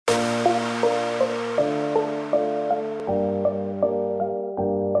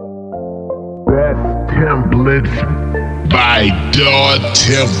templates by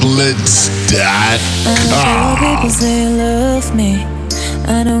DAWtemplates.com. I don't care what people say you love me.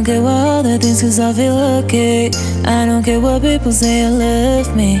 I don't care what all the things, cause I feel okay. I don't care what people say you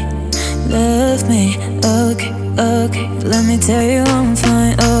love me. Love me, okay, okay. Let me tell you I'm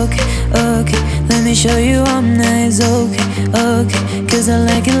fine, okay, okay. Let me show you I'm nice, okay, okay. Cause I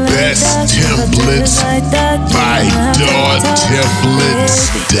like it like Best that. templates like that. by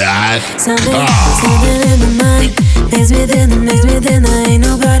DAWtemplates.com. Something in my mind makes me think I ain't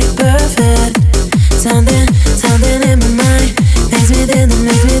nobody perfect. Something in my mind makes me think I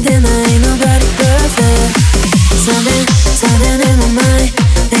ain't nobody perfect. Something in my mind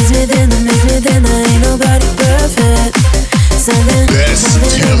makes me think I ain't nobody perfect. Best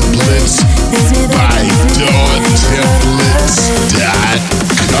templates by DAWtemplates.com.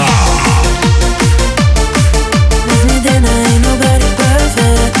 Makes me think I ain't nobody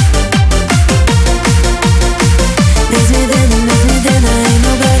perfect. Makes me think I ain't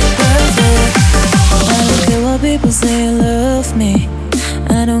nobody perfect. I don't care what people say you love me.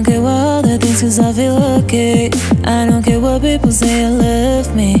 I don't care what all the things, cause I feel okay. I don't care what people say you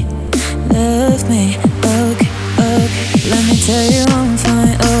love me. Love me, okay, okay. Let me tell you I'm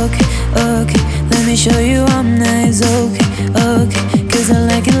fine, okay, okay. Let me show you I'm nice, okay, okay. Cause I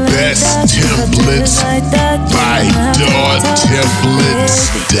like it like Best that. templates like that. by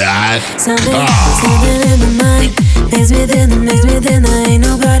DAWtemplates.com. Something in my mind makes me think I ain't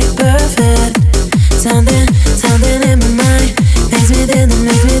nobody perfect. Something in my mind makes me think I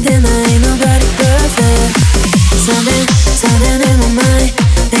ain't nobody perfect. Something in my mind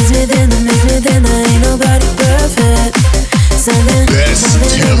makes me think I ain't nobody perfect. Best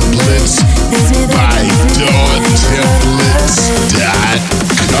templates by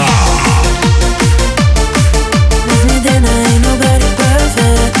DAWtemplates.com. Makes me think I ain't nobody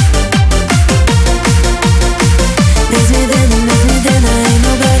perfect. Makes me think I ain't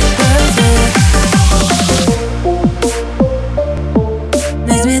nobody perfect.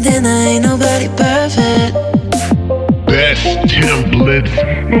 Makes me think I ain't nobody perfect. Best templates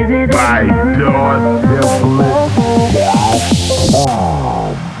by DAWtemplates.com.